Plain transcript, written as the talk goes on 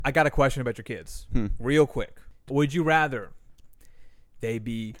I got a question about your kids. Real quick. Would you rather they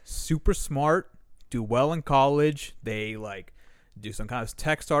be super smart, do well in college, they like do some kind of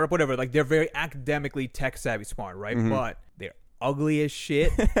tech startup, whatever, like they're very academically tech savvy smart, right? But they're ugly as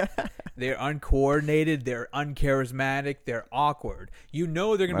shit. They're uncoordinated, they're uncharismatic, they're awkward. You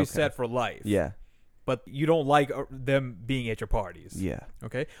know they're going to be set for life. Yeah. But you don't like them being at your parties. Yeah.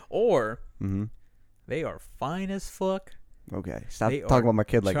 Okay? Or they are fine as fuck. Okay. Stop talking about my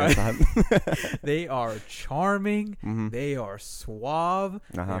kid like that. They are charming. They are suave.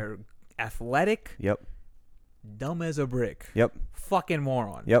 They're athletic. Yep. Dumb as a brick. Yep. Fucking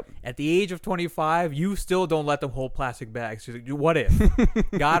moron. Yep. At the age of 25, you still don't let them hold plastic bags. What if?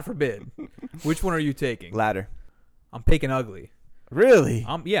 God forbid. Which one are you taking? Latter. I'm picking ugly. Really?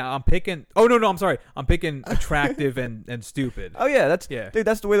 I'm picking. Oh no, I'm sorry. I'm picking attractive and stupid. Oh yeah, dude,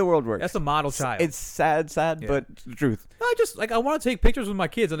 that's the way the world works. That's a model child. It's sad, but it's the truth. I want to take pictures with my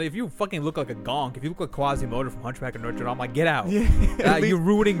kids, and if you fucking look like a gonk, if you look like Quasimodo from Hunchback of Notre Dame, I'm like, get out. You're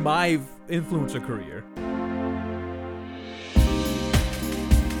ruining my influencer career.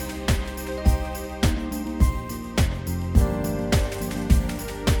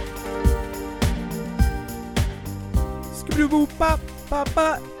 Skibidi-boop bop bop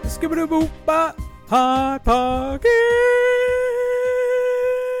bop, skibidi-boop bop, Hot Pocket.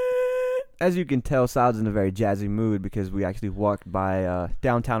 As you can tell, Saad's in a very jazzy mood because we actually walked by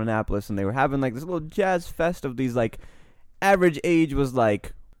downtown Annapolis and they were having like this little jazz fest of these like average age was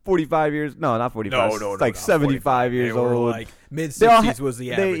like 45 years. No, not 45. No, like 75 years they were old. like mid-60s was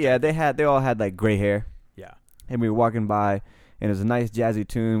the average. They all had like gray hair. Yeah. And we were walking by and it was a nice jazzy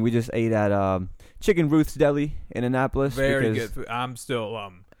tune. We just ate at Chicken Ruth's Deli in Annapolis. Very good food. I'm still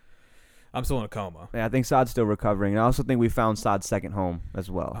in a coma. Yeah, I think Saad's still recovering. And I also think we found Saad's second home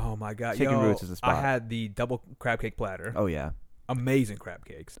as well. Oh my God. Chicken Ruth's is the spot. I had the double crab cake platter. Oh yeah. Amazing crab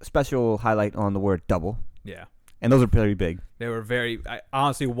cakes. Special highlight on the word double. Yeah. And those are pretty big. They were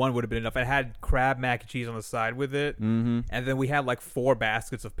honestly, one would have been enough. I had crab mac and cheese on the side with it. Mm-hmm. And then we had like 4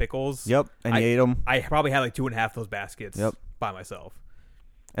 baskets of pickles. Yep. And you ate them. I probably had like 2.5 of those baskets by myself.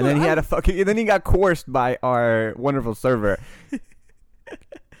 And then he got coerced by our wonderful server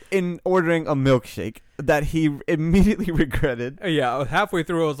in ordering a milkshake that he immediately regretted. Yeah. Halfway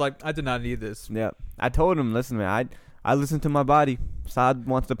through, I was like, I did not need this. Yeah. I told him, listen, man, I listen to my body. Saad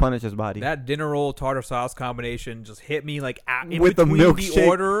wants to punish his body. That dinner roll tartar sauce combination just hit me like in with between the milkshake. The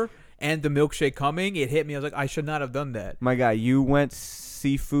order and the milkshake coming. It hit me. I was like, I should not have done that. My guy, you went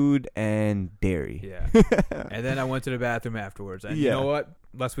seafood and dairy. Yeah. And then I went to the bathroom afterwards. And you know what?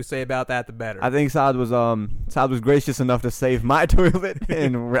 Less we say about that, the better. I think Saad was gracious enough to save my toilet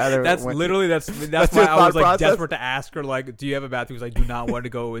and rather. That's why I was like desperate to ask her, like, do you have a bathroom? Because I do not want to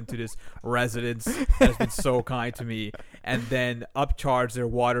go into this residence that has been so kind to me and then upcharge their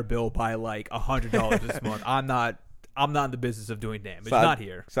water bill by like $100 this month. I'm not in the business of doing damage. Not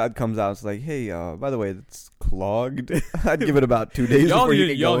here. Saad comes out. It's like, hey, by the way, it's clogged. I'd give it about 2 days before you can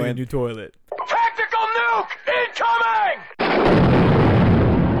go in. Y'all need a new toilet. Tactical nuke incoming!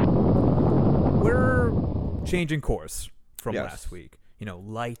 We're changing course from Yes. last week.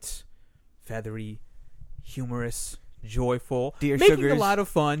 Light, feathery, humorous, joyful. Dear making Sugars. a lot of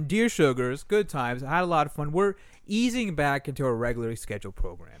fun. Dear Sugars, good times. I had a lot of fun. We're easing back into our regularly scheduled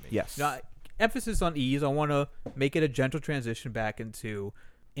programming. Yes. Now, emphasis on ease. I want to make it a gentle transition back into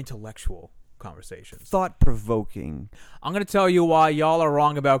intellectual conversations. Thought-provoking. I'm going to tell you why y'all are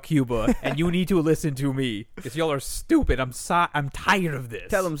wrong about Cuba, and you need to listen to me, because y'all are stupid. I'm tired of this.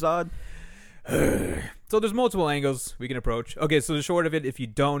 Tell him, Saad. So there's multiple angles we can approach. Okay, so the short of it, if you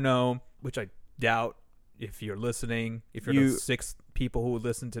don't know, which I doubt if you're listening, if you're the 6 people who would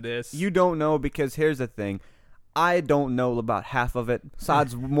listen to this. You don't know because here's the thing. I don't know about half of it.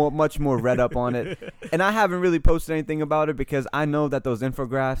 Saad's much more read up on it. And I haven't really posted anything about it because I know that those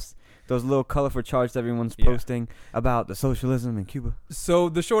infographics, those little colorful charts everyone's posting about the socialism in Cuba. So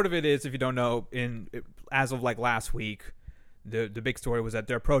the short of it is, if you don't know, as of like last week, the big story was that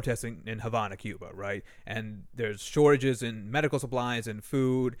they're protesting in Havana, Cuba, right? And there's shortages in medical supplies and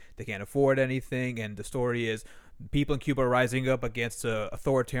food. They can't afford anything. And the story is people in Cuba are rising up against an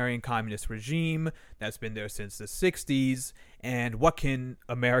authoritarian communist regime that's been there since the 60s. And what can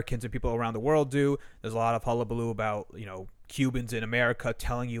Americans and people around the world do? There's a lot of hullabaloo about, Cubans in America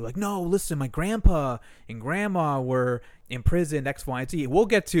telling you, like, no, listen, my grandpa and grandma were imprisoned, X, Y, and Z. We'll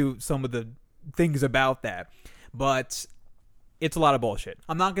get to some of the things about that. But it's a lot of bullshit.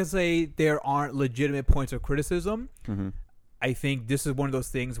 I'm not going to say there aren't legitimate points of criticism. Mm-hmm. I think this is one of those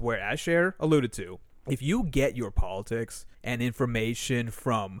things where, as Cher alluded to, if you get your politics and information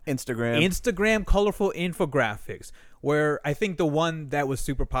from Instagram, colorful infographics, where I think the one that was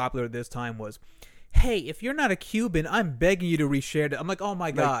super popular this time was, hey, if you're not a Cuban, I'm begging you to reshare it. I'm like, oh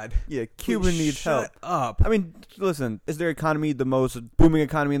my God. Yeah, Cuba needs help. Shut up. I mean, listen, is their economy the most booming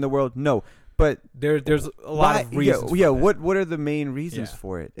economy in the world? No. But there's a lot of reasons. Yeah, what are the main reasons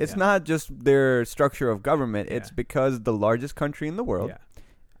for it? It's not just their structure of government. It's because the largest country in the world,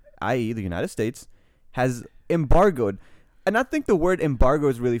 i.e. the United States, has embargoed. And I think the word embargo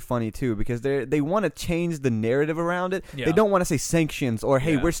is really funny too, because they want to change the narrative around it. Yeah. They don't want to say sanctions or,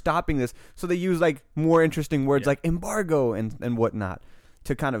 hey, we're stopping this. So they use like more interesting words like embargo and whatnot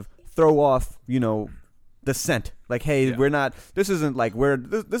to kind of throw off, the scent. Like, hey, we're not, this isn't like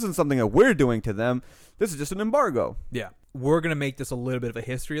this isn't something that we're doing to them. This is just an embargo. Yeah. We're going to make this a little bit of a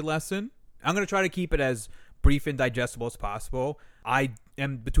history lesson. I'm going to try to keep it as brief and digestible as possible. I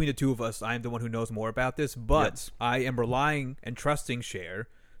am, between the two of us, I am the one who knows more about this, but I am relying and trusting Cher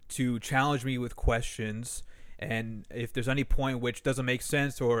to challenge me with questions. And if there's any point which doesn't make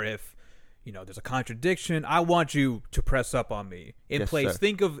sense, or if there's a contradiction, I want you to press up on me. Sir.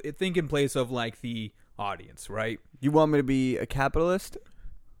 Think in place of like the audience, right? You want me to be a capitalist?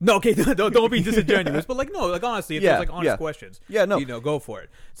 No, okay, don't be disingenuous, but honestly, if there's like honest questions, go for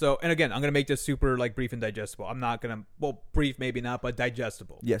it. So, and again, I'm gonna make this super like brief and digestible. I'm not gonna, brief maybe not, but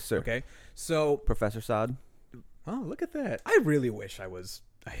digestible. Yes, sir. Okay, so Professor Saad. Oh, look at that! I really wish I was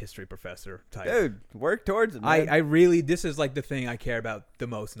a history professor type. Dude, work towards it, man. I really, this is like the thing I care about the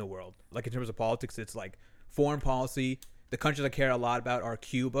most in the world. Like in terms of politics, it's like foreign policy. The countries I care a lot about are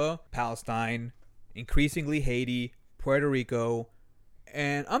Cuba, Palestine, increasingly Haiti, Puerto Rico.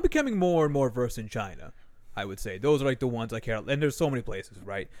 And I'm becoming more and more versed in China, I would say. Those are like the ones I care about. And there's so many places,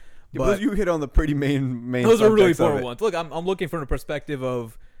 right? But you hit on the pretty main those are really important ones. Look, I'm looking from the perspective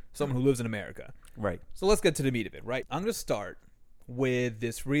of someone who lives in America. Right. So let's get to the meat of it, right? I'm going to start with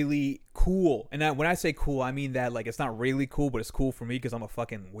this really cool. And when I say cool, I mean that like it's not really cool, but it's cool for me because I'm a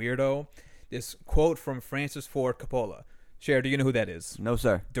fucking weirdo. This quote from Francis Ford Coppola. Cher, do you know who that is? No,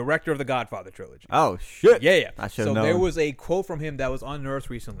 sir. Director of the Godfather trilogy. Oh, shit. Yeah. I should have known. So there was a quote from him that was unearthed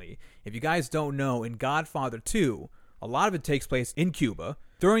recently. If you guys don't know, in Godfather 2, a lot of it takes place in Cuba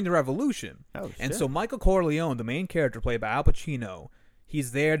during the Revolution. Oh, shit. And so Michael Corleone, the main character played by Al Pacino,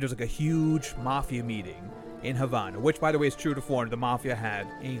 he's there. There's like a huge mafia meeting in Havana, which, by the way, is true to form. The mafia had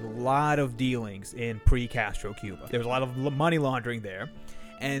a lot of dealings in pre-Castro Cuba. There was a lot of money laundering there.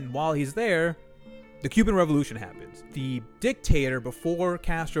 And while he's there, the Cuban Revolution happens. The dictator before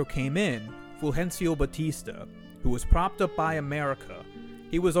Castro came in, Fulgencio Batista, who was propped up by America,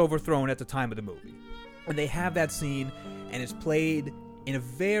 he was overthrown at the time of the movie. And they have that scene, and it's played in a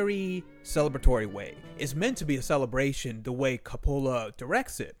very celebratory way. It's meant to be a celebration the way Coppola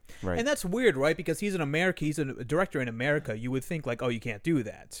directs it. Right. And that's weird, right? Because he's a director in America. You would think like, oh, you can't do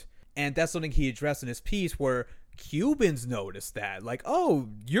that. And that's something he addressed in his piece where Cubans noticed that. Like, oh,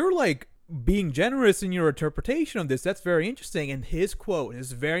 you're like being generous in your interpretation of this. That's very interesting. And his quote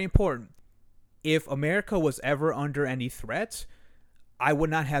is very important. If America was ever under any threat, I would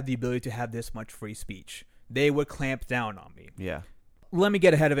not have the ability to have this much free speech. They would clamp down on me. Yeah. Let me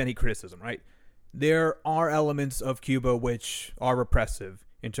get ahead of any criticism, right? There are elements of Cuba which are repressive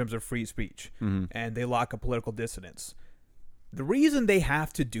in terms of free speech, and they lock up political dissidents. The reason they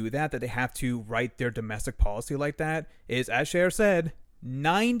have to do that they have to write their domestic policy like that, is, as Cher said,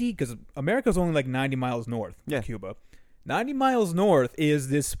 because America's only like 90 miles north of Cuba. 90 miles north is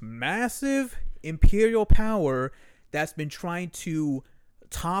this massive imperial power that's been trying to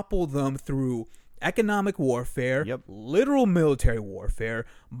topple them through economic warfare, literal military warfare,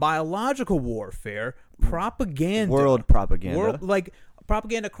 biological warfare, propaganda. World propaganda.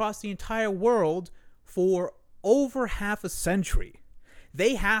 Propaganda across the entire world for over half a century.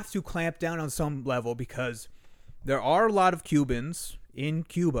 They have to clamp down on some level because there are a lot of Cubans in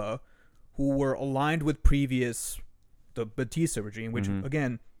Cuba who were aligned with the Batista regime, which,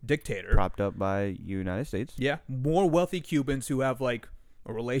 again, dictator. Propped up by United States. Yeah. More wealthy Cubans who have, like,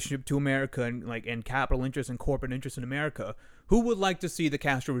 a relationship to America and capital interests and corporate interests in America who would like to see the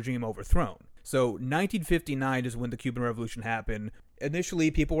Castro regime overthrown. So 1959 is when the Cuban Revolution happened. Initially,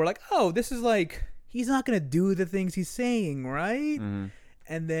 people were like, oh, this is like, he's not going to do the things he's saying, right? Mm-hmm.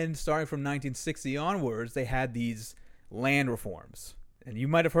 And then starting from 1960 onwards, they had these land reforms. And you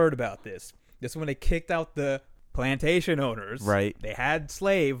might have heard about this. This is when they kicked out the plantation owners. Right. They had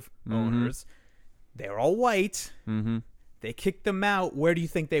slave owners. They were all white. Mm-hmm. They kicked them out. Where do you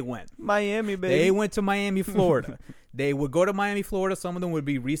think they went? Miami, baby. They went to Miami, Florida. They would go to Miami, Florida. Some of them would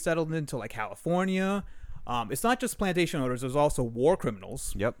be resettled into like California. It's not just plantation owners. There's also war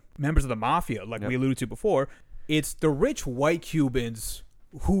criminals. Yep. Members of the mafia, like we alluded to before. It's the rich white Cubans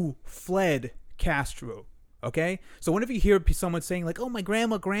who fled Castro. Okay, so whenever you hear someone saying like, "Oh, my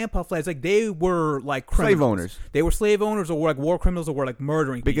grandpa fled," it's like they were like criminals. Slave owners. They were slave owners, or were like war criminals, or were like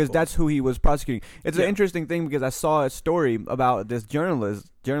murdering because people. that's who he was prosecuting. It's an interesting thing because I saw a story about this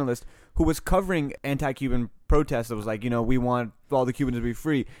journalist who was covering anti-Cuban protests. It was like, we want all the Cubans to be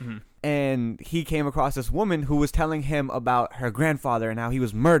free. Mm-hmm. And he came across this woman who was telling him about her grandfather and how he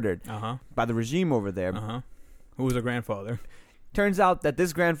was murdered by the regime over there. Who was her grandfather? Turns out that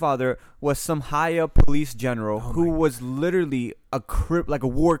this grandfather was some high-up police general who was literally a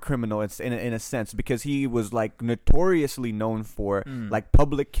war criminal in a sense, because he was like notoriously known for like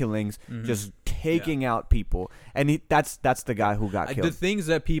public killings, just taking out people, and that's the guy who got killed. The things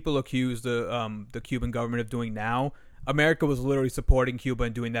that people accuse the Cuban government of doing now, America was literally supporting Cuba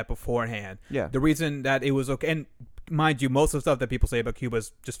and doing that beforehand. Yeah. The reason that it was okay, and mind you, most of the stuff that people say about Cuba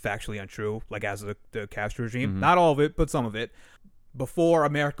is just factually untrue, like as of the Castro regime. Not all of it, but some of it. Before,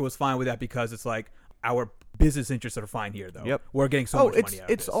 America was fine with that because it's like our business interests are fine here, though. Yep. We're getting so much money out of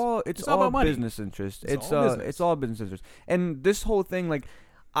this. It's all about money. business interest. It's all all business interest. And this whole thing, like,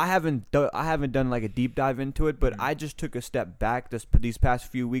 I haven't done like a deep dive into it, but I just took a step back these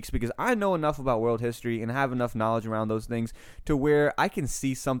past few weeks because I know enough about world history and have enough knowledge around those things to where I can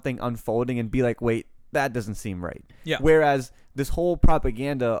see something unfolding and be like, wait, that doesn't seem right. Yeah. Whereas this whole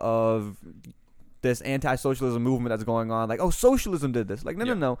propaganda of this anti-socialism movement that's going on, like, oh, socialism did this. Like,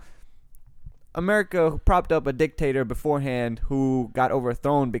 no. America propped up a dictator beforehand who got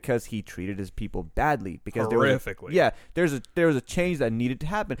overthrown because he treated his people badly. Because horrifically. There was a change that needed to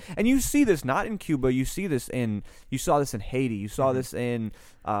happen, and you see this not in Cuba. You saw this in Haiti. You saw this in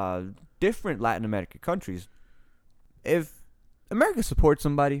different Latin American countries. If America supports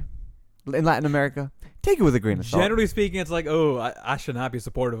somebody in Latin America, take it with a grain of salt. Generally speaking, it's like, oh, I should not be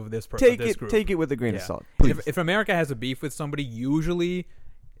supportive of this person. Take it with a grain of salt. Please. If America has a beef with somebody, usually,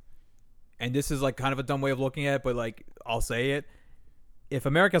 and this is like kind of a dumb way of looking at it, but like I'll say it, if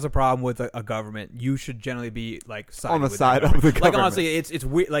America has a problem with a government, you should generally be like on the with side of the government. Like honestly, it's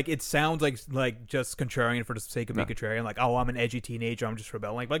weird. Like it sounds like just contrarian for the sake of being contrarian. Like, oh, I'm an edgy teenager, I'm just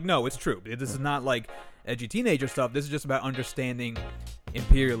rebelling. Like no, it's true. This is not like edgy teenager stuff. This is just about understanding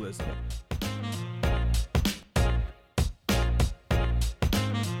imperialism.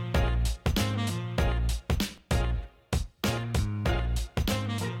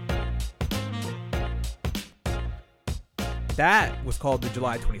 That was called the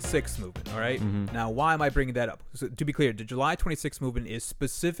July 26th movement, all right? Now, why am I bringing that up? So, to be clear, the July 26th movement is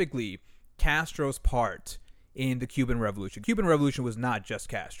specifically Castro's part in the Cuban Revolution. Cuban Revolution was not just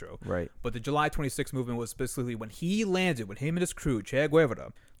Castro. Right. But the July 26th movement was specifically when him and his crew, Che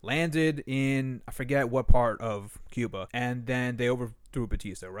Guevara, landed in, I forget what part of Cuba, and then they overthrew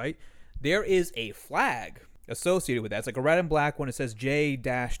Batista, right? There is a flag associated with that. It's like a red and black one. It says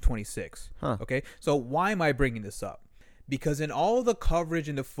J-26. Okay? So why am I bringing this up? Because in all the coverage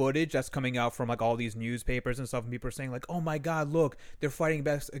and the footage that's coming out from like all these newspapers and stuff, and people are saying like, oh my God, look, they're fighting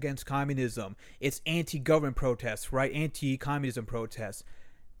against communism. It's anti-government protests, right? Anti-communism protests.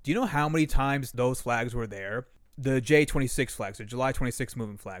 Do you know how many times those flags were there? The J-26 flags, the July 26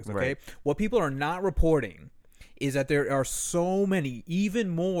 movement flags, okay? Right. What people are not reporting is that there are so many, even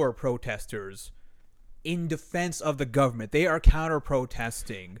more protesters in defense of the government. They are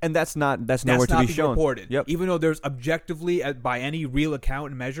counter-protesting. And that's nowhere to be shown. Reported. Yep. Even though there's objectively, by any real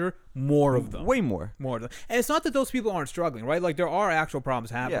account and measure, more of them. Way more. More of them. And it's not that those people aren't struggling, right? Like, there are actual problems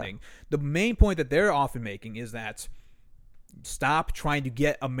happening. Yeah. The main point that they're often making is that stop trying to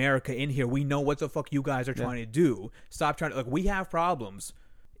get America in here. We know what the fuck you guys are trying to do. Stop trying to, like, we have problems.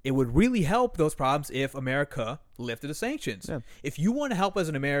 It would really help those problems if America lifted the sanctions. Yeah. If you want to help as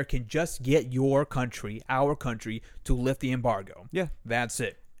an American, just get your country, our country, to lift the embargo. Yeah. That's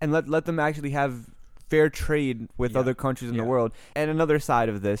it. And let them actually have fair trade with other countries in the world. And another side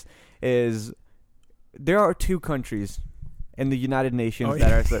of this is there are two countries in the United Nations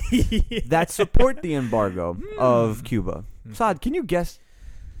that support the embargo of Cuba. Saad, can you guess?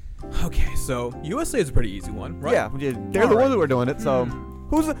 Okay, so USA is a pretty easy one, right? Yeah, they're the ones that were doing it, so...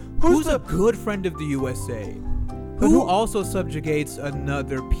 Who's a good friend of the USA? Who also subjugates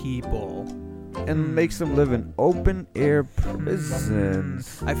another people and makes them live in open air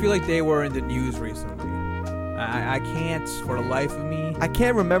prisons? I feel like they were in the news recently. I can't, for the life of me. I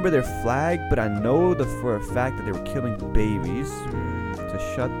can't remember their flag, but I know for a fact that they were killing babies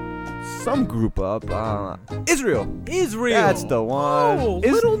to shut some group up. Israel. Israel. That's the one. Oh,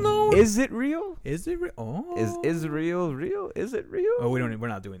 little known. Is it real? Is it real? Oh. Is Israel real? Is it real? Oh, we're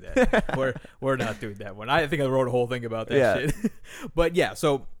not doing that. we're not doing that one. I think I wrote a whole thing about that shit. But yeah,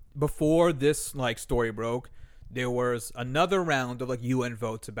 so before this like story broke, there was another round of like UN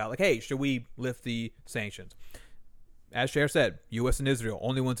votes about like, hey, should we lift the sanctions? As Cher said, U.S. and Israel,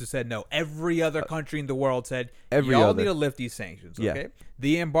 only ones who said no. Every other country in the world said, y'all need to lift these sanctions, okay? Yeah.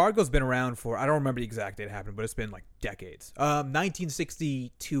 The embargo's been around for, I don't remember the exact date it happened, but it's been like decades.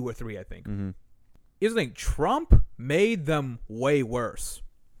 1962 or 3, I think. Mm-hmm. Here's the thing. Trump made them way worse.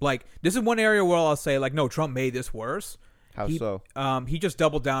 Like, this is one area where I'll say, like, no, Trump made this worse. How so? He just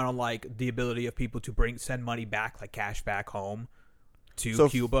doubled down on, like, the ability of people to send money back, like cash back home. To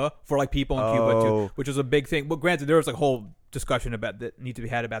Cuba for like people in Cuba too, which was a big thing. But granted, there was like a whole discussion about that need to be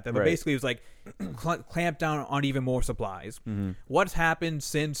had about that. But basically, it was like clamp down on even more supplies. Mm-hmm. What's happened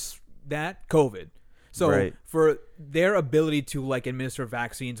since that? COVID. So for their ability to like administer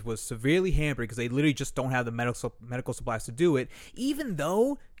vaccines was severely hampered because they literally just don't have the medical supplies to do it. Even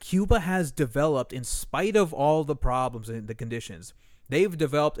though Cuba has developed, in spite of all the problems and the conditions, they've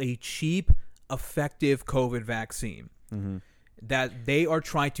developed a cheap, effective COVID vaccine. Mm-hmm. That they are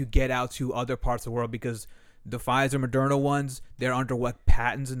trying to get out to other parts of the world because the Pfizer, Moderna ones, they're under what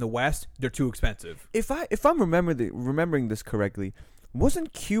patents in the West? They're too expensive. If I'm remembering this correctly,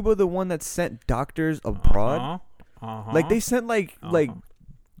 wasn't Cuba the one that sent doctors abroad? Like they sent like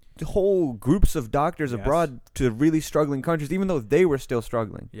whole groups of doctors abroad to really struggling countries, even though they were still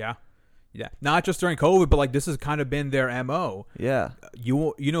struggling. Yeah. Yeah, not just during COVID, but like this has kind of been their MO. Yeah,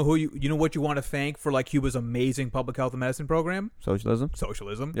 you know what you want to thank for like Cuba's amazing public health and medicine program?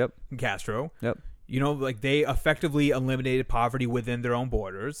 Socialism. Yep. Castro. Yep. You know, like they effectively eliminated poverty within their own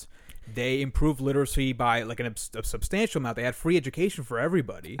borders. They improved literacy by like a substantial amount. They had free education for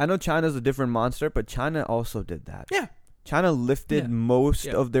everybody. I know China's a different monster, but China also did that. Yeah. China lifted most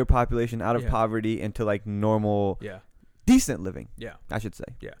of their population out of poverty into like normal. Yeah. Decent living, I should say.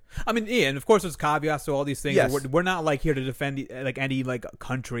 Yeah, I mean, and of course, there's caveats to all these things. Yes. We're not like here to defend like any like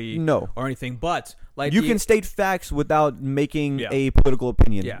country, or anything. But like, you can state facts without making a political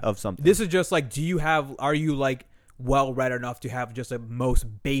opinion of something. This is just like, are you like well read enough to have just a most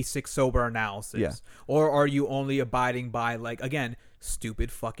basic sober analysis, or are you only abiding by like again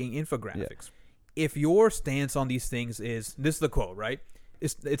stupid fucking infographics? If your stance on these things is this is the quote, right?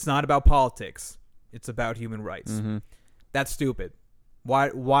 It's not about politics. It's about human rights. Mm-hmm. That's stupid.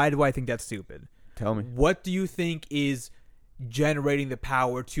 Why do I think that's stupid? Tell me. What do you think is generating the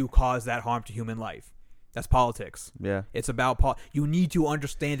power to cause that harm to human life? That's politics. Yeah. It's about you need to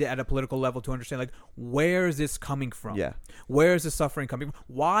understand it at a political level to understand like where is this coming from? Yeah. Where is the suffering coming from?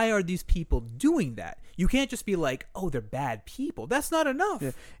 Why are these people doing that? You can't just be like, "Oh, they're bad people." That's not enough.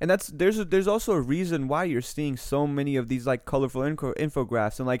 Yeah. And there's also a reason why you're seeing so many of these like colorful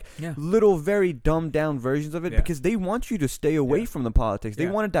infographics and like little very dumbed down versions of it because they want you to stay away from the politics. They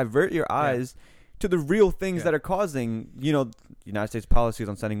want to divert your eyes to the real things that are causing, United States policies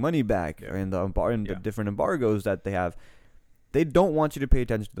on sending money back and the different embargoes that they have. They don't want you to pay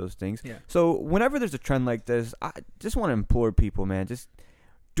attention to those things. Yeah. So whenever there's a trend like this, I just want to implore people, man, just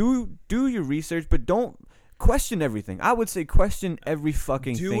do your research, but don't question everything. I would say question every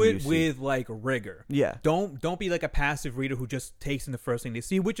fucking thing you see. Do it with like rigor. Yeah. Don't be like a passive reader who just takes in the first thing they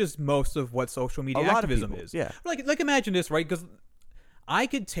see, which is most of what social media activism is. Yeah. Like imagine this, right? Because I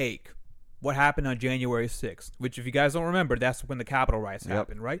could take what happened on January 6th, which if you guys don't remember, that's when the Capitol riots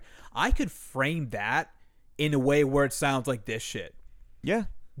happened, right? I could frame that in a way where it sounds like this shit. Yeah.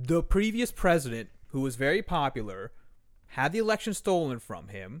 The previous president, who was very popular, had the election stolen from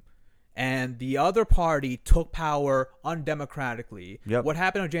him, and the other party took power undemocratically. Yep. What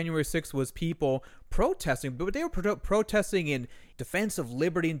happened on January 6th was people protesting, but they were protesting in defense of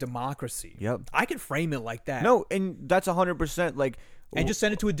liberty and democracy. Yep. I could frame it like that. No, and that's 100% like... And just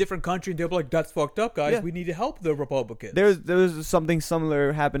send it to a different country, and they'll be like, "That's fucked up, guys. Yeah. We need to help the Republicans." There was something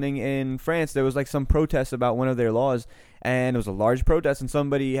similar happening in France. There was like some protests about one of their laws, and it was a large protest. And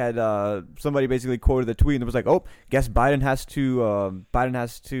somebody basically quoted the tweet, and it was like, "Oh, guess Biden has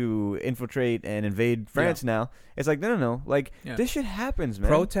to infiltrate and invade France now." It's like no, like this shit happens, man.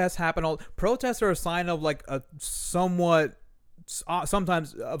 Protests happen. Protests are a sign of like a somewhat.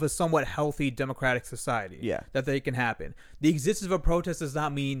 Sometimes of a somewhat healthy democratic society that they can happen. The existence of a protest does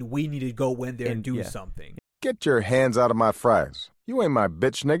not mean we need to go in there and do something. Get your hands out of my fries. You ain't my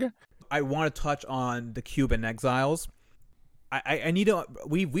bitch, nigga. I want to touch on the Cuban exiles. I need to.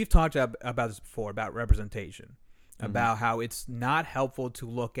 We've talked about this before about representation, about how it's not helpful to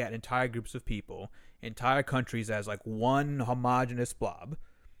look at entire groups of people, entire countries as like one homogenous blob.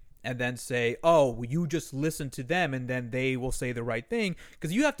 and then say, oh, you just listen to them and then they will say the right thing,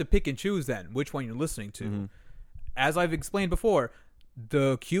 because you have to pick and choose then which one you're listening to. Mm-hmm. As I've explained before,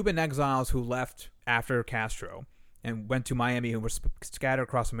 the Cuban exiles who left after Castro and went to Miami, who were scattered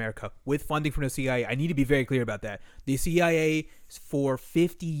across America with funding from the CIA. I need to be very clear about that. The CIA for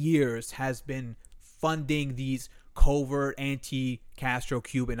 50 years has been funding these covert anti-Castro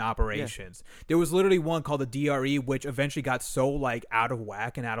Cuban operations. Yeah. There was literally one called the DRE, which eventually got so like out of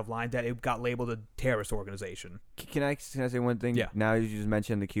whack and out of line that it got labeled a terrorist organization. Can I say one thing? Yeah. Now you just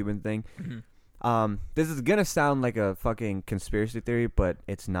mentioned the Cuban thing. Mm-hmm. This is gonna sound like a fucking conspiracy theory, but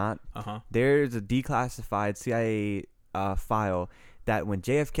it's not. There's a declassified CIA file that when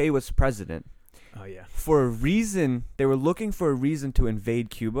JFK was president, for a reason, they were looking for a reason to invade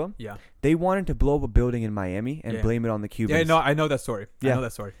Cuba. Yeah. They wanted to blow up a building in Miami and blame it on the Cubans. Yeah, no, I know that story. Yeah. I know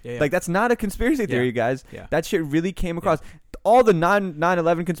that story. Yeah, yeah. Like, that's not a conspiracy theory, guys. Yeah. That shit really came across. All the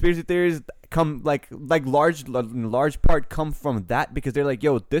 9/11 conspiracy theories come like large part come from that, because they're like,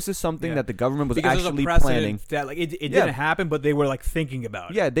 yo, this is something that the government was actually planning. That like it didn't happen, but they were like thinking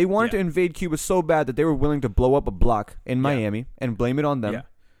about it. Yeah, they wanted to invade Cuba so bad that they were willing to blow up a block in Miami and blame it on them. Yeah.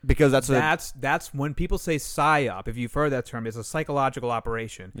 Because that's when people say psyop. If you've heard that term, it's a psychological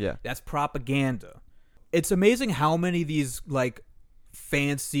operation. Yeah, that's propaganda. It's amazing how many of these like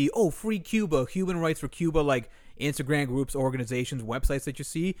fancy free Cuba, human rights for Cuba, like Instagram groups, organizations, websites that you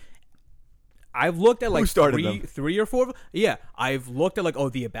see. I've looked at like three or four. Yeah, I've looked at like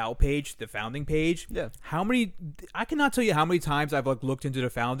the about page, the founding page. Yeah, how many? I cannot tell you how many times I've like looked into the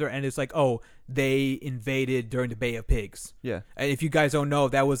founder, and it's like, they invaded during the Bay of Pigs. Yeah, and if you guys don't know,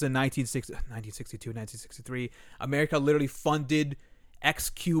 that was in 1962, 1963. America literally funded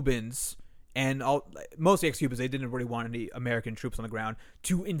ex-Cubans and mostly ex-Cubans. They didn't really want any American troops on the ground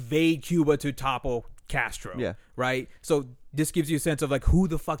to invade Cuba to topple Castro. Yeah, right. So this gives you a sense of like who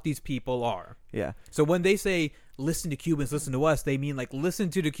the fuck these people are. Yeah. So when they say listen to Cubans, listen to us, they mean like listen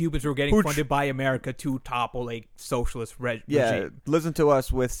to the Cubans who are getting funded by America to topple a socialist regime. Yeah, listen to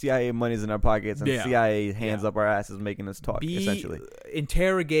us with CIA monies in our pockets and CIA hands up our asses making us talk, essentially.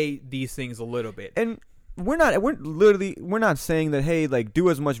 Interrogate these things a little bit. And we're not saying that, hey, like, do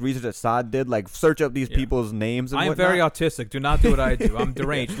as much research as Saad did, like search up these people's names and I'm very autistic. Do not do what I do. I'm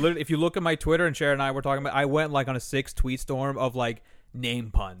deranged. Literally, if you look at my Twitter, and Sharon and I were talking about, I went like on a 6 tweet storm of like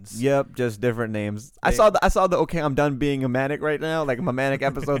name puns. Yep, just different names. I saw the okay, I'm done being a manic right now. Like my manic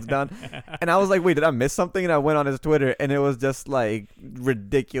episode's done. And I was like, wait, did I miss something? And I went on his Twitter and it was just like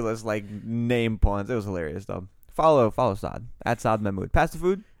ridiculous like name puns. It was hilarious though. Follow Saad at Saad Mahmood. Pass the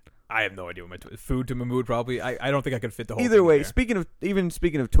food. I have no idea what my food to Mahmood probably. I don't think I could fit the whole. Either way, there.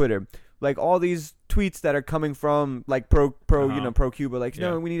 speaking of Twitter, like all these tweets that are coming from like pro Cuba, like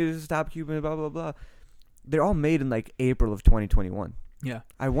no, we need to stop Cuba, blah blah blah. They're all made in like April of 2021. Yeah,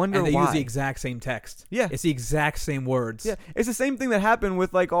 I wonder why. And they why. use the exact same text. Yeah, it's the exact same words. Yeah, it's the same thing that happened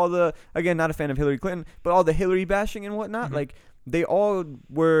with like all the, again, not a fan of Hillary Clinton, but all the Hillary bashing and whatnot. Mm-hmm. Like they all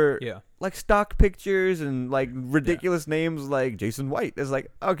were like stock pictures and like ridiculous names like Jason White. It's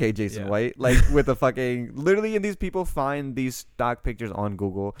like, okay, Jason White, like with a fucking literally, and these people find these stock pictures on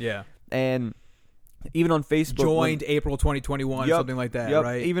Google. Yeah, and even on Facebook, joined April 2021, something like that,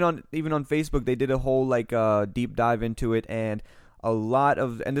 right? Even on Facebook, they did a whole like deep dive into it, and a lot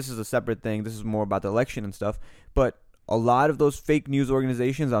of, and this is a separate thing, this is more about the election and stuff, but a lot of those fake news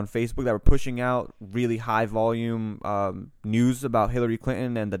organizations on Facebook that were pushing out really high volume news about Hillary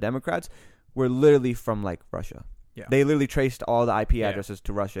Clinton and the Democrats were literally from like Russia. Yeah, they literally traced all the IP addresses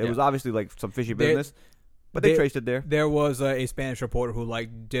to Russia. It was obviously like some fishy business. But they traced it there. There was a Spanish reporter who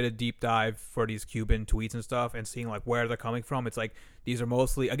like did a deep dive for these Cuban tweets and stuff, and seeing like where they're coming from. It's like these are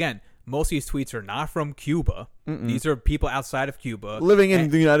most of these tweets are not from Cuba. Mm-mm. These are people outside of Cuba living in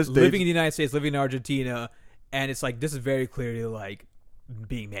the United States, living in Argentina, and it's like this is very clearly like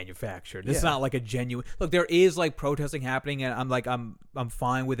being manufactured. This is not like a genuine. Look, there is like protesting happening, and I'm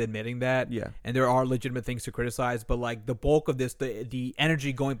fine with admitting that. Yeah, and there are legitimate things to criticize, but like the bulk of this, the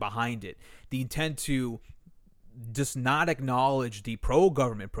energy going behind it, the intent to just not acknowledge the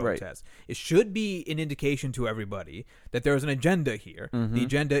pro-government protest. Right. It should be an indication to everybody that there's an agenda here. Mm-hmm. The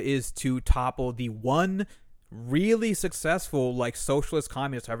agenda is to topple the one really successful, like socialist,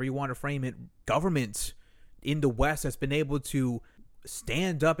 communist, however you want to frame it, government in the West that's been able to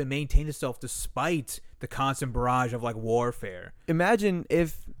stand up and maintain itself despite the constant barrage of like warfare. Imagine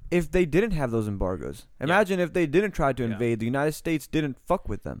if they didn't have those embargoes. Imagine if they didn't try to invade. The United States didn't fuck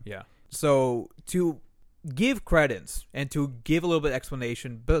with them. Yeah. So to give credence and to give a little bit of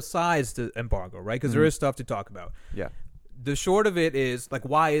explanation besides the embargo, right? Because there is stuff to talk about. Yeah. the short of it is, like,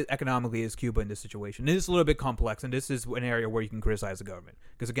 why economically is Cuba in this situation? It is a little bit complex, and this is an area where you can criticize the government.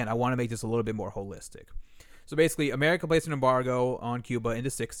 Because, again, I want to make this a little bit more holistic. So, basically, America placed an embargo on Cuba in the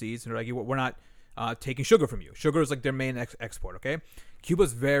 60s, and they're like, we're not taking sugar from you. Sugar is, like, their main export, okay?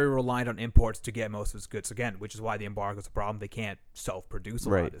 Cuba's very reliant on imports to get most of its goods, again, which is why the embargo is a problem. They can't self-produce a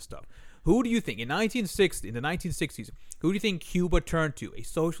lot of this stuff. Who do you think, in the 1960s, who do you think Cuba turned to, a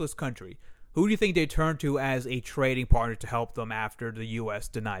socialist country? Who do you think they turned to as a trading partner to help them after the U.S.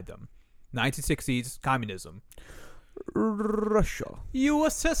 denied them? 1960s communism. Russia.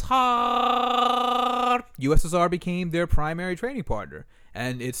 USSR. USSR became their primary trading partner,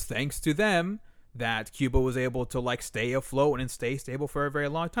 and it's thanks to them that Cuba was able to like stay afloat and stay stable for a very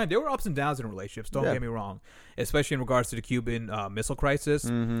long time. There were ups and downs in relationships, don't get me wrong, especially in regards to the Cuban Missile Crisis,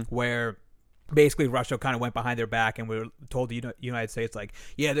 where basically Russia kind of went behind their back and we were told the United States, like,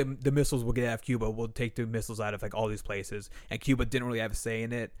 yeah, the missiles will get out of Cuba. We'll take the missiles out of like all these places, and Cuba didn't really have a say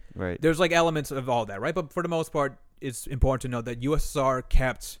in it. Right. There's like elements of all that, right? But for the most part, it's important to know that USSR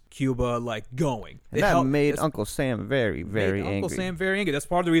kept Cuba like going. And that made Uncle Sam very, very angry. Uncle Sam very angry. That's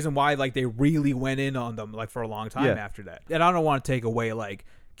part of the reason why like they really went in on them like for a long time after that. And I don't want to take away like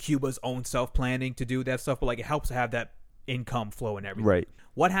Cuba's own self-planning to do that stuff, but like it helps to have that income flow and everything. Right.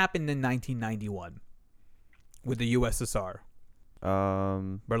 What happened in 1991 with the USSR?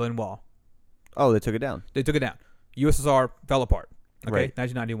 Berlin Wall. Oh, they took it down. They took it down. USSR fell apart. Okay, Right.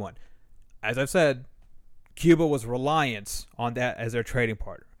 1991. As I've said, Cuba was reliant on that as their trading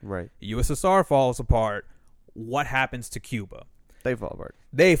partner. Right. USSR falls apart. What happens to Cuba? They fall apart.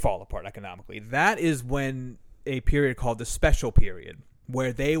 They fall apart economically. That is when a period called the Special Period,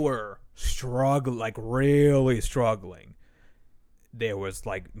 where they were struggling, like really struggling. There was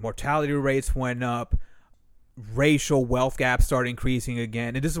like mortality rates went up, racial wealth gaps started increasing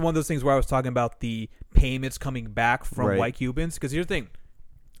again. And this is one of those things where I was talking about the payments coming back from white Cubans. Because here's the thing.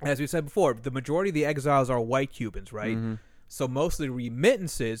 As we said before, the majority of the exiles are white Cubans, right? Mm-hmm. So most of the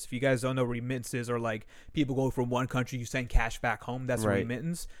remittances, if you guys don't know, remittances are like people go from one country, you send cash back home. That's a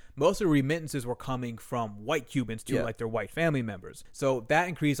remittance. Most of the remittances were coming from white Cubans to like their white family members. So that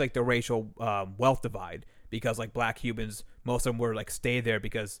increased like the racial wealth divide, because like black Cubans, most of them were like stay there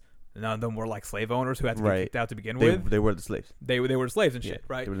because none of them were like slave owners who had to get kicked out to begin with. They were the slaves. They were slaves and shit,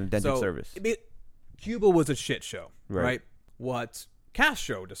 right? They were in indentured service. Cuba was a shit show, right? What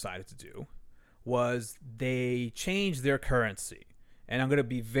Castro decided to do was they changed their currency. And I'm going to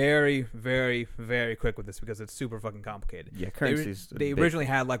be very, very, very quick with this because it's super fucking complicated. Yeah, currencies. They originally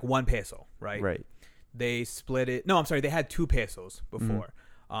had like 1 peso, right? Right. They split it. No, I'm sorry. They had 2 pesos before.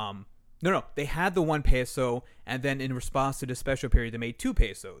 No. They had the 1 peso, and then in response to the special period, they made 2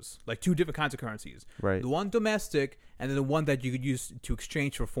 pesos, like 2 different kinds of currencies. Right. The one domestic, and then the one that you could use to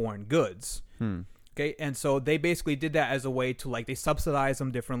exchange for foreign goods. Okay, and so they basically did that as a way to like they subsidized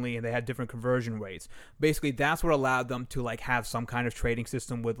them differently, and they had different conversion rates. Basically, that's what allowed them to like have some kind of trading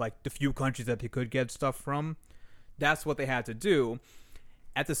system with like the few countries that they could get stuff from. That's what they had to do.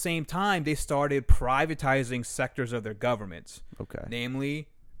 At the same time, they started privatizing sectors of their governments. Okay. Namely,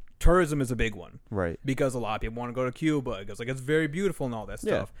 tourism is a big one. Right. Because a lot of people want to go to Cuba because like it's very beautiful and all that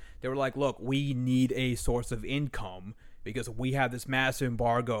stuff. They were like, look, we need a source of income because we have this massive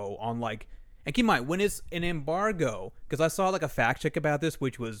embargo on like. And keep in mind, when it's an embargo, because I saw like a fact check about this,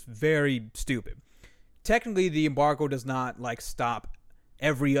 which was very stupid. Technically, the embargo does not like stop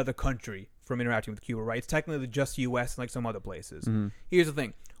every other country from interacting with Cuba, right? It's technically just U.S. and like some other places. Here's the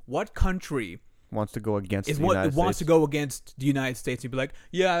thing: what country wants to go against the United States? Wants to go against the United States? You'd be like,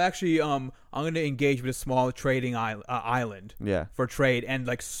 yeah, actually, I'm going to engage with a small trading island, for trade and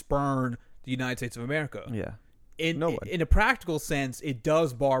like spurn the United States of America, In a practical sense, it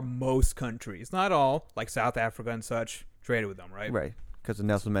does bar most countries, not all, like South Africa and such, traded with them, right? Right, because of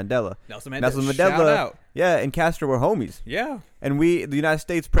Nelson Mandela. Nelson Mandela, shout out. Yeah, and Castro were homies. Yeah. And the United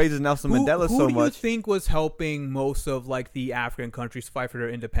States praises Nelson Mandela so much. Who do you think was helping most of like the African countries fight for their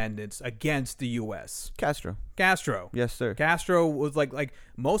independence against the U.S.? Castro. Yes, sir. Castro was like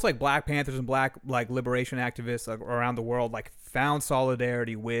most like Black Panthers and Black like liberation activists like, around the world like found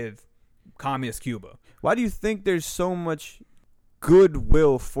solidarity with communist Cuba. Why do you think there's so much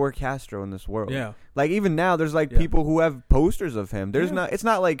goodwill for Castro in this world? Yeah. Like even now there's like people who have posters of him. There's not it's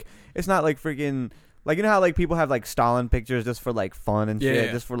not like freaking like, you know how like people have like Stalin pictures just for like fun and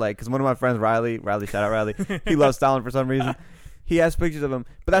shit, just for like, because one of my friends Riley, shout out Riley, he loves Stalin for some reason. He has pictures of him,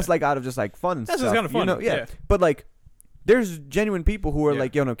 but that's like out of just like fun and that's stuff. That's just kind of fun. You know? But like there's genuine people who are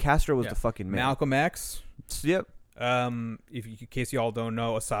like, yo, no, Castro was the fucking man. Malcolm X. Yep. In case y'all don't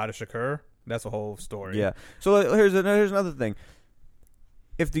know, Assad Shakur. That's a whole story. Yeah. So here's another thing.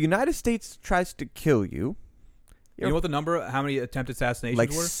 If the United States tries to kill you, You know what the number? How many attempted assassinations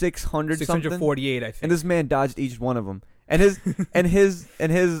like were? 600 something. 648, I think. And this man dodged each one of them. And his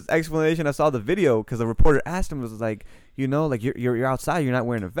explanation, I saw the video because the reporter asked him, was like, you know, like you're outside, you're not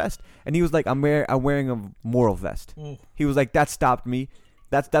wearing a vest, and he was like, I'm wearing a moral vest. Ooh. He was like, that stopped me.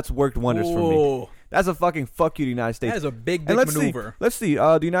 That's worked wonders for me. That's a fucking fuck you to the United States. That is a big And maneuver. Let's see.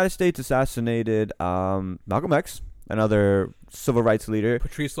 The United States assassinated Malcolm X, another civil rights leader.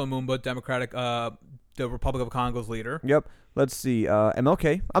 Patrice Lumumba, the Republic of Congo's leader. Yep. Let's see.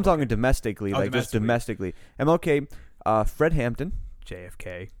 MLK. I'm talking domestically, just domestically. MLK. Fred Hampton.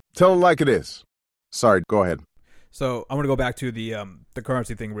 JFK. Tell it like it is. Sorry, go ahead. So I'm gonna go back to the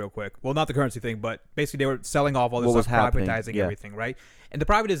currency thing real quick. Well, not the currency thing, but basically they were selling off all this stuff, privatizing everything, right? And the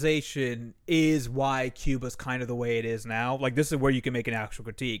privatization is why Cuba's kind of the way it is now. Like, this is where you can make an actual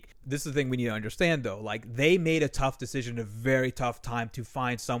critique. This is the thing we need to understand, though. Like, they made a tough decision, a very tough time to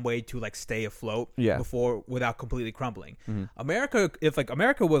find some way to like stay afloat without completely crumbling. Mm-hmm.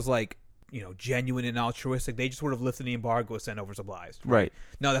 America was like, you know, genuine and altruistic, they just would have lifted the embargo and sent over supplies. Right?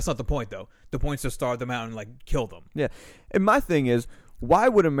 No, that's not the point, though. The point is to starve them out and like kill them. Yeah. And my thing is, why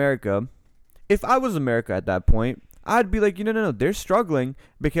would America, if I was America at that point, I'd be like, no, they're struggling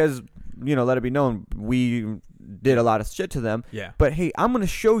because, you know, let it be known, we did a lot of shit to them. Yeah. But hey, I'm going to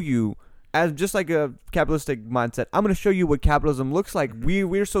show you, as just like a capitalistic mindset, I'm going to show you what capitalism looks like. Mm-hmm.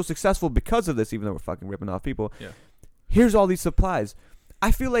 We're so successful because of this, even though we're fucking ripping off people. Yeah. Here's all these supplies. I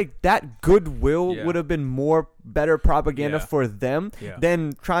feel like that goodwill would have been better propaganda for them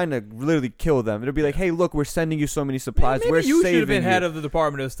than trying to literally kill them. It'd be like, hey, look, we're sending you so many supplies. Maybe we're you saving should have been you. head of the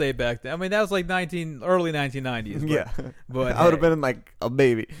Department of State back then. I mean, that was like early 1990s. But, but I would have been like a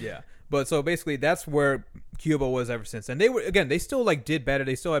baby. Yeah. But so basically, that's where Cuba was ever since. And they still like did better.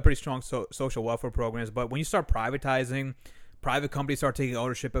 They still had pretty strong social welfare programs. But when you start privatizing, private companies start taking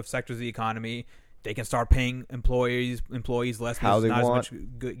ownership of sectors of the economy. They can start paying employees less. How they not want. As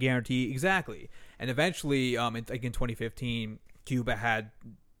much guarantee. Exactly. And eventually, in 2015, Cuba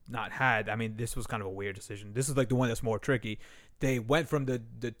I mean, this was kind of a weird decision. This is like the one that's more tricky. They went from the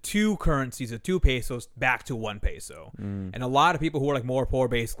two currencies, the 2 pesos, back to 1 peso. And a lot of people who were like more poor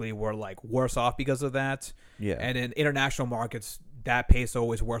basically were like worse off because of that. Yeah. And in international markets, that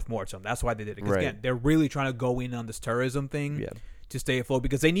peso is worth more to them. That's why they did it. Because again, they're really trying to go in on this tourism thing to stay afloat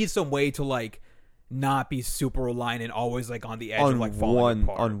because they need some way to like not be super reliant and always like on the edge of like falling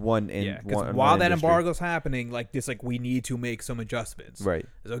apart. On one end. Yeah, because while that embargo's happening, like this, like we need to make some adjustments. Right.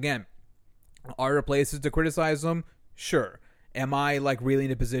 So again, are there places to criticize them? Sure. Am I like really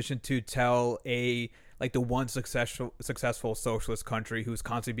in a position to tell the one successful socialist country who's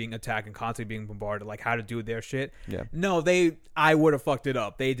constantly being attacked and constantly being bombarded, like how to do their shit? Yeah. No, I would have fucked it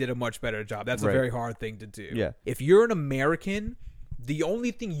up. They did a much better job. That's a very hard thing to do. Yeah. If you're an American, the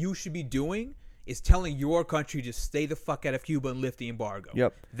only thing you should be doing is telling your country to stay the fuck out of Cuba and lift the embargo.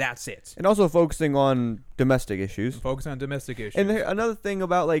 Yep. That's it. And also focusing on domestic issues. And another thing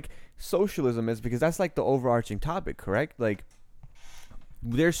about like socialism is because that's like the overarching topic, correct? Like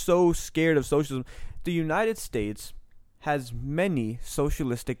they're so scared of socialism. The United States has many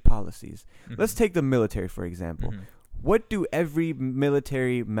socialistic policies. Mm-hmm. Let's take the military, for example. Mm-hmm. What do every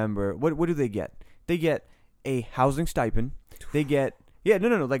military member, what do they get? They get a housing stipend. They get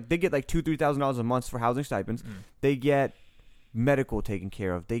like they get like $2,000-$3,000 a month for housing stipends. They get medical taken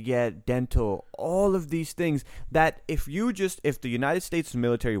care of. They get dental. All of these things that if the United States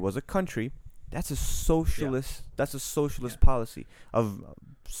military was a country, that's a socialist. That's a socialist policy of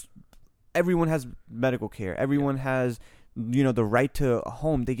everyone has medical care. Everyone has the right to a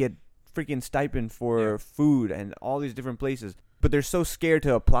home. They get freaking stipend for food and all these different places, but they're so scared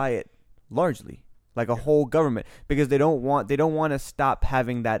to apply it largely. Like a whole government, because they don't want to stop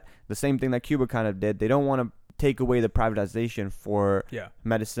having the same thing that Cuba kind of did. They don't want to take away the privatization for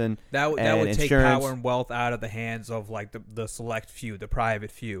medicine. That would take power and wealth out of the hands of like the select few, the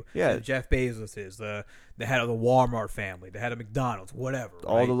private few. Yeah, Jeff Bezos is the head of the Walmart family, the head of McDonald's, whatever.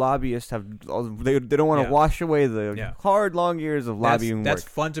 All the lobbyists they don't want to wash away the hard long years of lobbying work. That's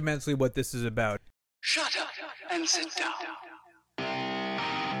fundamentally what this is about. Shut up and sit down.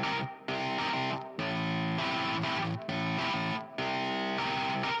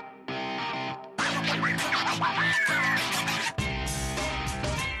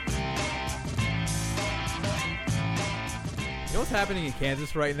 You know what's happening in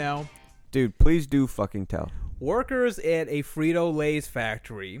Kansas right now? Dude, please do fucking tell. Workers at a Frito-Lay's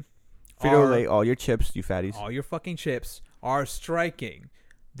factory. Frito-Lay, all your chips, you fatties. All your fucking chips are striking.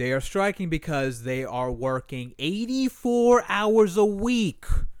 They are striking because they are working 84 hours a week.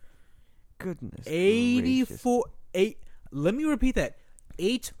 Goodness 84. Let me repeat that.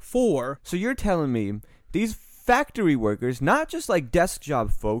 8-4. So you're telling me these factory workers, not just like desk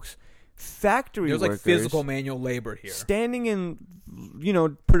job folks, factory There's workers. like physical manual labor here. Standing in,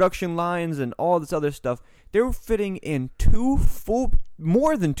 production lines and all this other stuff. They were fitting in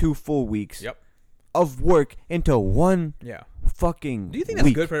more than 2 full weeks Yep. of work into one Yeah. fucking Do you think that's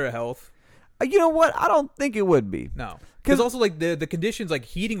week. good for their health? You know what? I don't think it would be. No. Because also, like, the conditions, like,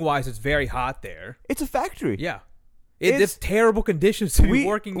 heating-wise, it's very hot there. It's a factory. Yeah. It's terrible conditions to be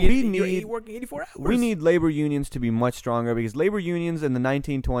working. Working 84 hours. We need labor unions to be much stronger because labor unions in the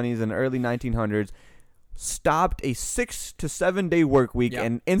 1920s and early 1900s stopped a 6 to 7 day work week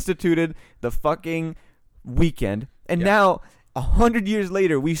and instituted the fucking weekend. And now, 100 years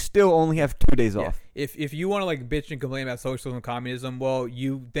later, we still only have 2 days off. If you want to like bitch and complain about socialism and communism, well,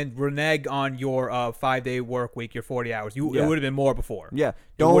 you then renege on your 5-day work week, your 40 hours. It would have been more before. Yeah,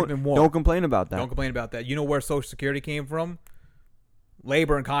 would've been more. don't complain about that. Don't complain about that. You know where Social Security came from?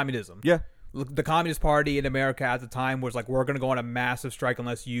 Labor and communism. Yeah, Look, the Communist Party in America at the time was like, we're going to go on a massive strike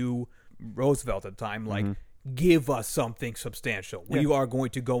unless you, Roosevelt at the time, like, give us something substantial. We are going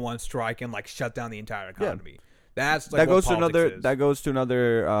to go on strike and like shut down the entire economy. That's like that goes to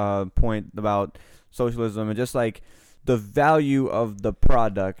another point about socialism and just like the value of the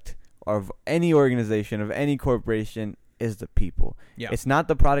product of any organization, of any corporation, is the people. Yeah. It's not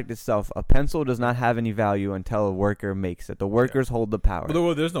the product itself. A pencil does not have any value until a worker makes it. The workers hold the power.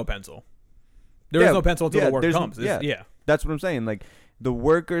 Well, there's no pencil. There is no pencil until the work comes. That's what I'm saying. Like, the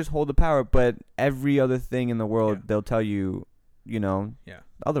workers hold the power, but every other thing in the world, they'll tell you,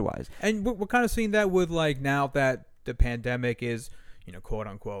 otherwise. And we're kind of seeing that with, like, now that the pandemic is, quote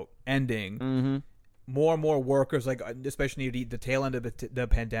unquote, ending. Mm-hmm. More and more workers, like, especially the tail end of the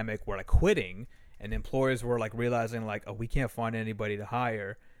pandemic, were like quitting, and employers were like realizing, like, oh, we can't find anybody to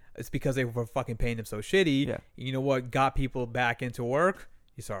hire. It's because they were fucking paying them so shitty. Yeah. You know what got people back into work?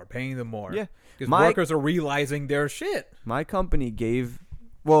 You start paying them more. Yeah. Because workers are realizing their shit. My company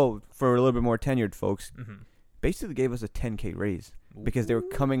for a little bit more tenured folks, basically gave us a 10K raise because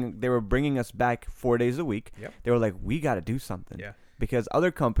they were bringing us back 4 days a week. Yep. They were like, we got to do something. Yeah. Because other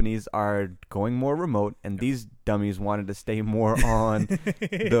companies are going more remote, and these dummies wanted to stay more on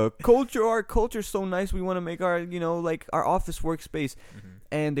the culture. Our culture's so nice. We want to make our, our office workspace.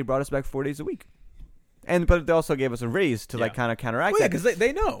 And they brought us back 4 days a week. But they also gave us a raise to like kind of counteract that. Because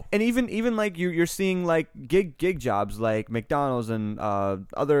they know. And even like you're seeing like gig jobs like McDonald's and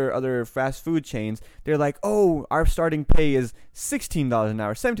other fast food chains. They're like, oh, our starting pay is $16 an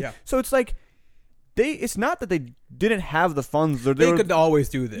hour, $17. Yeah. So it's like it's not that they didn't have the funds. Or they could always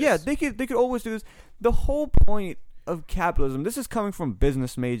do this. Yeah, they could always do this. The whole point of capitalism. This is coming from a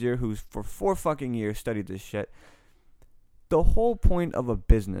business major who's for 4 fucking years studied this shit. The whole point of a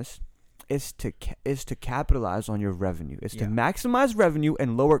business is to capitalize on your revenue. It's to maximize revenue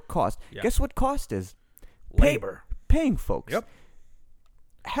and lower cost. Yeah. Guess what cost is? Labor. Paying folks. Yep.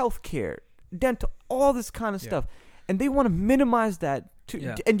 Healthcare, dental, all this kind of stuff. And they want to minimize that.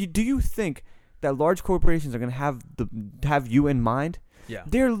 And do you think that large corporations are going to have you in mind? Yeah.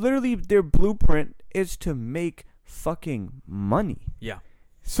 Their blueprint is to make fucking money. Yeah.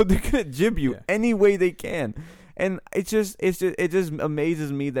 So they're going to jib you any way they can. And it just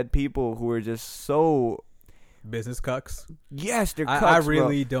amazes me that people who are just so business cucks. Yes, they're cucks. I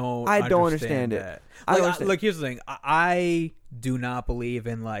really don't. I don't understand it. Look, here's the thing. I do not believe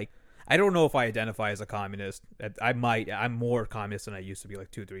in like. I don't know if I identify as a communist. I might. I'm more communist than I used to be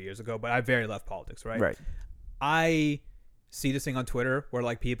like 2-3 years ago. But I very left politics. Right. Right. I see this thing on Twitter where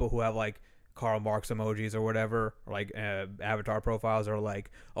like people who have like Karl Marx emojis or whatever, or like avatar profiles are like,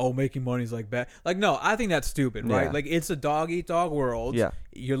 oh, making money is like bad. Like, no, I think that's stupid, right? Yeah. Like, it's a dog eat dog world. Yeah.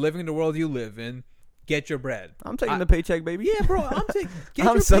 You're living in the world you live in. Get your bread. I'm taking the paycheck, baby. Yeah, bro. Get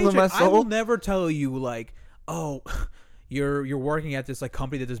I'm your selling paycheck. my soul. I will never tell you like, oh, you're working at this like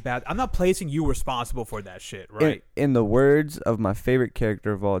company that does bad. I'm not placing you responsible for that shit, right? In the words of my favorite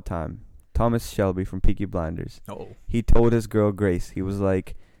character of all time, Thomas Shelby from Peaky Blinders. Oh. He told his girl Grace, he was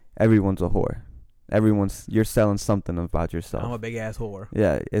like, everyone's a whore. You're selling something about yourself. I'm a big ass whore.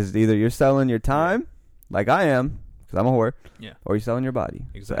 Yeah, it's either you're selling your time, like I am, because I'm a whore, or you're selling your body.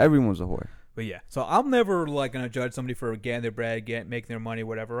 Exactly. So everyone's a whore. But yeah, so I'm never like gonna judge somebody for getting their bread, making their money,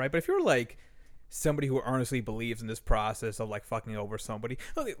 whatever, right? But if you're like somebody who earnestly believes in this process of like fucking over somebody,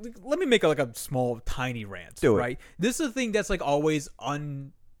 okay, let me make like a small, tiny rant. Do it. Right? This is a thing that's like always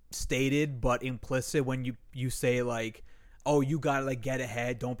unstated but implicit when you say like, oh, you gotta like get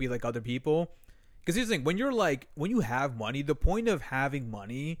ahead, don't be like other people. Because here's the thing, when you have money, the point of having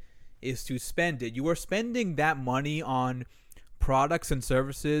money is to spend it. You are spending that money on products and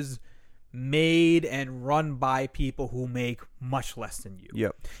services made and run by people who make much less than you.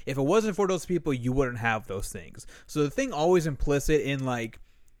 Yep. If it wasn't for those people, you wouldn't have those things. So the thing always implicit in like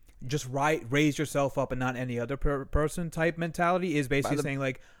just raise yourself up and not any other person type mentality is basically saying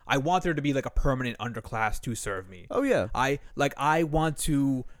like, I want there to be like a permanent underclass to serve me. Oh yeah. I want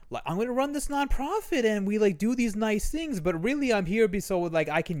to, like, I'm going to run this nonprofit and we like do these nice things, but really I'm here so like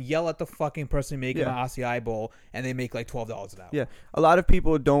I can yell at the fucking person making my acai bowl and they make like $12 an hour. Yeah. A lot of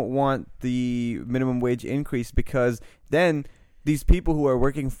people don't want the minimum wage increase because then these people who are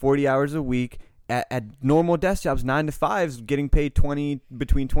working 40 hours a week at normal desk jobs, 9 to 5s, getting paid between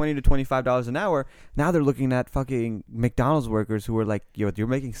 $20 to $25 an hour. Now they're looking at fucking McDonald's workers who are like, yo, you're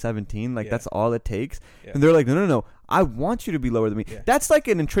making 17, like that's all it takes. Yeah. And they're like, no, I want you to be lower than me. Yeah. That's like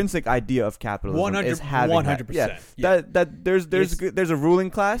an intrinsic idea of capitalism. 100%. Yeah. That there's a ruling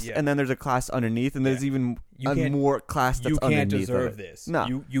class and then there's a class underneath and there's even more class that's underneath. You can't deserve this.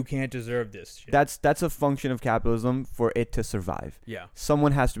 No. You can't deserve this shit. That's a function of capitalism for it to survive. Yeah.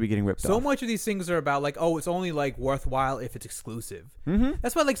 Someone has to be getting ripped off. So much of these things are about like, oh, it's only like worthwhile if it's exclusive. Mm-hmm.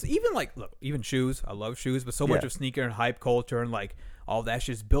 That's why like even shoes. I love shoes, but so much of sneaker and hype culture and like all that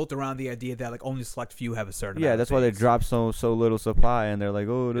shit's built around the idea that like only select few have a certain amount of that's why they drop so little supply and they're like,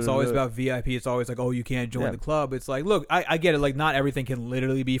 oh, it's always about VIP. It's always like, oh, you can't join the club. It's like, look, I get it, like not everything can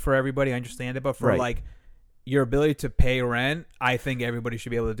literally be for everybody, I understand it, but for like your ability to pay rent, I think everybody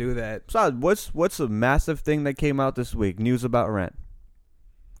should be able to do that. So what's a massive thing that came out this week? News about rent.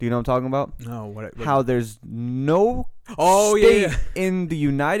 Do you know what I'm talking about? No. What how there's no state in the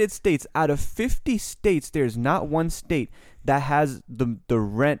United States, out of 50 states, there's not one state that has the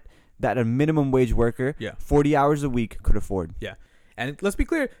rent that a minimum wage worker 40 hours a week could afford. Yeah. And let's be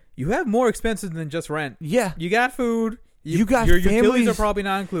clear, you have more expenses than just rent. Yeah. You got food. You got your families. Utilities are probably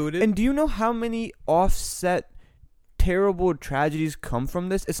not included. And do you know how many offset terrible tragedies come from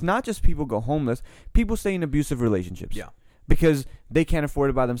this? It's not just people go homeless. People stay in abusive relationships. Yeah. Because they can't afford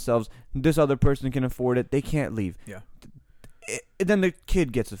it by themselves. This other person can afford it. They can't leave. Yeah. Then the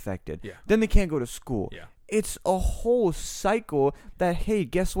kid gets affected. Yeah. Then they can't go to school. Yeah. It's a whole cycle that, hey,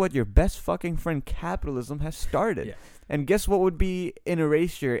 guess what? Your best fucking friend capitalism has started. Yeah. And guess what would be an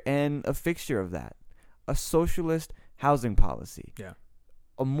erasure and a fixture of that? A socialist housing policy. Yeah.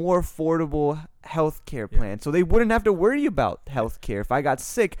 A more affordable health care plan. So they wouldn't have to worry about health care. If I got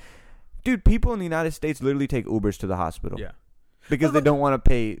sick, dude, people in the United States literally take Ubers to the hospital. Yeah. Because they don't want to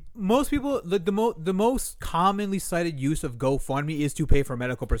pay. Most people, the most commonly cited use of GoFundMe is to pay for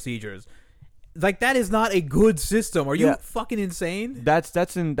medical procedures. Like, that is not a good system. Are you fucking insane?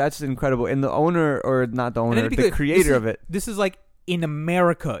 That's incredible. And the owner, or not the owner, the creator of it. This is like in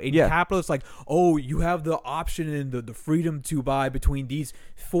America, in capitalists, like, oh, you have the option and the freedom to buy between these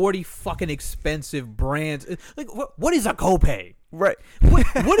 40 fucking expensive brands. Like, what is a copay? Right.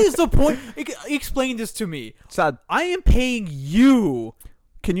 What is the point? Explain this to me. Sad. I am paying you.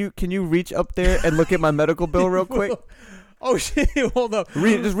 Can you reach up there and look at my medical bill real quick? Oh shit! Hold up.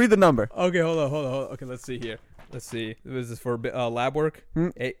 Just read the number. Okay, hold on. Okay, let's see here. Let's see. Was this for lab work?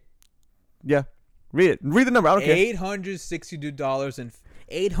 Yeah. Read it. Read the number. I don't care.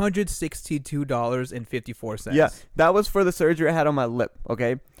 $862.54. Yeah, that was for the surgery I had on my lip.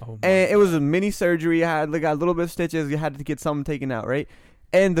 Okay, and it was a mini surgery. I had got a little bit of stitches. You had to get something taken out, right?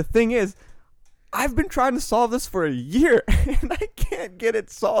 And the thing is, I've been trying to solve this for a year, and I can't get it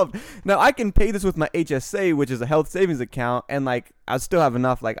solved. Now I can pay this with my HSA, which is a health savings account, and like I still have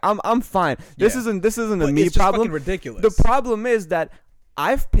enough. Like I'm fine. This isn't a me it's problem. Fucking ridiculous. The problem is that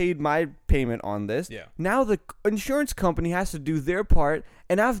I've paid my payment on this. Yeah. Now the insurance company has to do their part,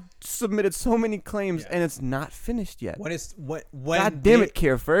 and I've submitted so many claims, and it's not finished yet. When God damn it,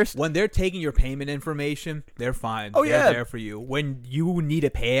 Care First. When they're taking your payment information, they're fine. Oh, they're there for you. When you need a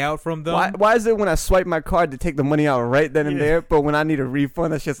payout from them, why is it when I swipe my card to take the money out right then and there, but when I need a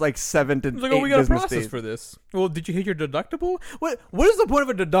refund, it's just like 7 to 8 we got a process days for this. Well, did you hit your deductible? What is the point of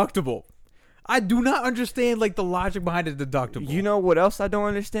a deductible? I do not understand like the logic behind a deductible. You know what else I don't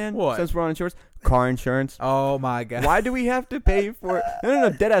understand? What? Since we're on insurance, car insurance. Oh my god! Why do we have to pay for?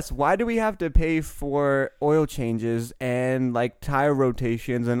 No, deadass. Why do we have to pay for oil changes and like tire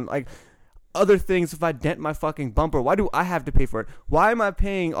rotations and like other things? If I dent my fucking bumper, why do I have to pay for it? Why am I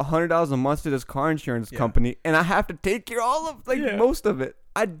paying $100 a month to this car insurance company and I have to take care of all of most of it?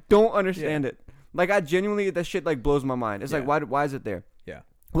 I don't understand it. Like I genuinely, that shit like blows my mind. It's like why is it there? Yeah.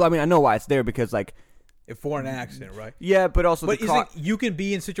 Well, I mean, I know why it's there because, like, if for an accident, right? Yeah, but also, you can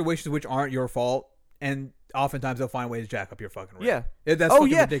be in situations which aren't your fault, and oftentimes they'll find ways to jack up your fucking rent. Yeah, that's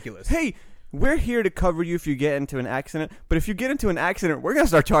fucking ridiculous. Hey, we're here to cover you if you get into an accident, but if you get into an accident, we're gonna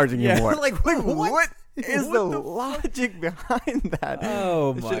start charging you more. like what? is the logic behind that?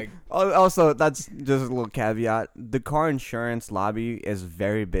 Oh It my! should- Also, that's just a little caveat. The car insurance lobby is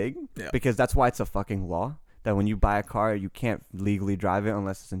very big Yeah. because that's why it's a fucking law that when you buy a car, you can't legally drive it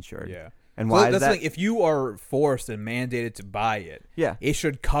unless it's insured. Yeah. And So why is that's that? the thing. If you are forced and mandated to buy it, Yeah. it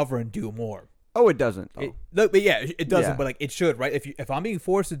should cover and do more. Oh, it doesn't. It, but yeah, it doesn't. Yeah. But like it should, right? If I'm being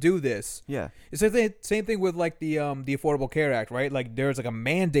forced to do this, Yeah. it's the same thing with like the Affordable Care Act, right? Like there's like a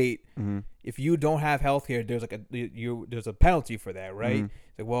mandate. Mm-hmm. If you don't have healthcare, there's like there's a penalty for that, right? Mhm.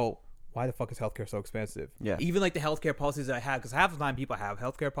 It's like, well, why the fuck is healthcare so expensive? Yeah. Even like the healthcare policies that I have, because half the time people have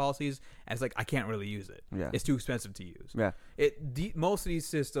healthcare policies, and it's like I can't really use it. Yeah. It's too expensive to use. Yeah. Most of these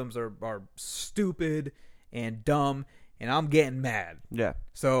systems are stupid and dumb, and I'm getting mad. Yeah.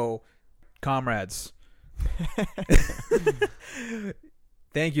 So, comrades,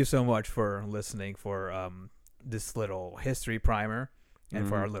 thank you so much for listening for this little history primer and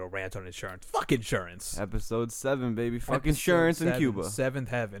for our little rant on insurance. Fuck insurance. Episode 7, baby. Fuck Episode insurance in 7, Cuba. Seventh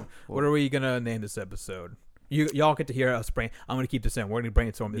heaven. What are we gonna name this episode? Y'all get to hear us brain. I'm gonna keep this in. We're gonna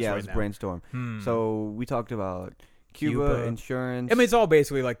brainstorm this Yeah, right let's now. brainstorm. So we talked about Cuba, insurance. I mean, it's all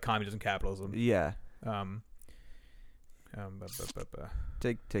basically like communism, capitalism. yeah.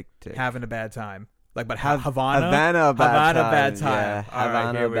 Tick, tick, tick. Having a bad time. Like, but Havana Havana, bad time. bad time. Yeah, All right,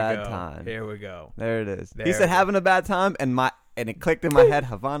 Havana here we bad go. time. Here we go. There it is. There He we said go. having a bad time, and it clicked in my head,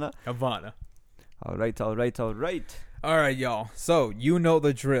 Havana. Havana. All right. All right, y'all. So you know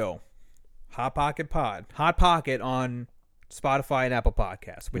the drill. Hot Pocket Pod. Hot Pocket on Spotify and Apple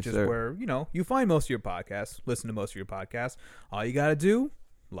Podcasts, which Yes, is sir. where, you find most of your podcasts, listen to most of your podcasts. All you got to do,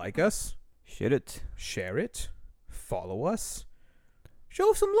 like us, Shit it. share it, follow us,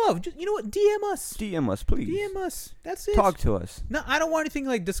 show some love. Just, you know what? DM us. DM us, please. DM us. That's it. Talk to us. No, I don't want anything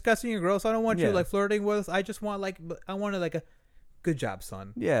like disgusting or gross. I don't want you Yeah. like flirting with us. I just want like a good job,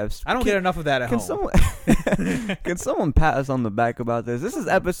 son. Yeah. I don't get enough of that at Can home. can someone pat us on the back about this? This is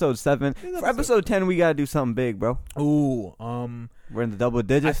episode 7. This is For episode 10, we gotta do something big, bro. Ooh, We're in the double I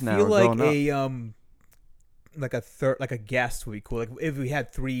digits now. feel We're like growing up. like a guest would be cool. Like if we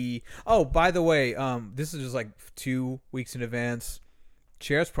had 3. Oh, by the way, this is just like 2 weeks in advance.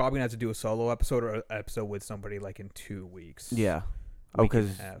 Chair's probably gonna have to do a solo episode or an episode with somebody like in 2 weeks. Yeah. Oh, Week and a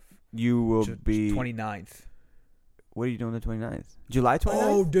because half. you will be. 29th. What are you doing the 29th? July 29th?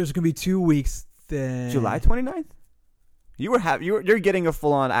 Oh, there's gonna be 2 weeks then. July 29th? You're getting a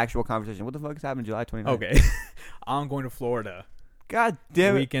full on actual conversation. What the fuck is happening July 29th? Okay. I'm going to Florida. God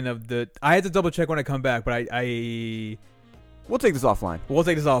damn it. Weekend of the. I had to double check when I come back, but I We'll take this offline. we'll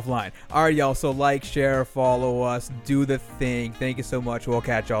take this offline. All right, y'all. So like, share, follow us, do the thing. Thank you so much. We'll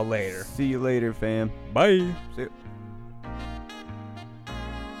catch y'all later. See you later, fam. Bye. See you.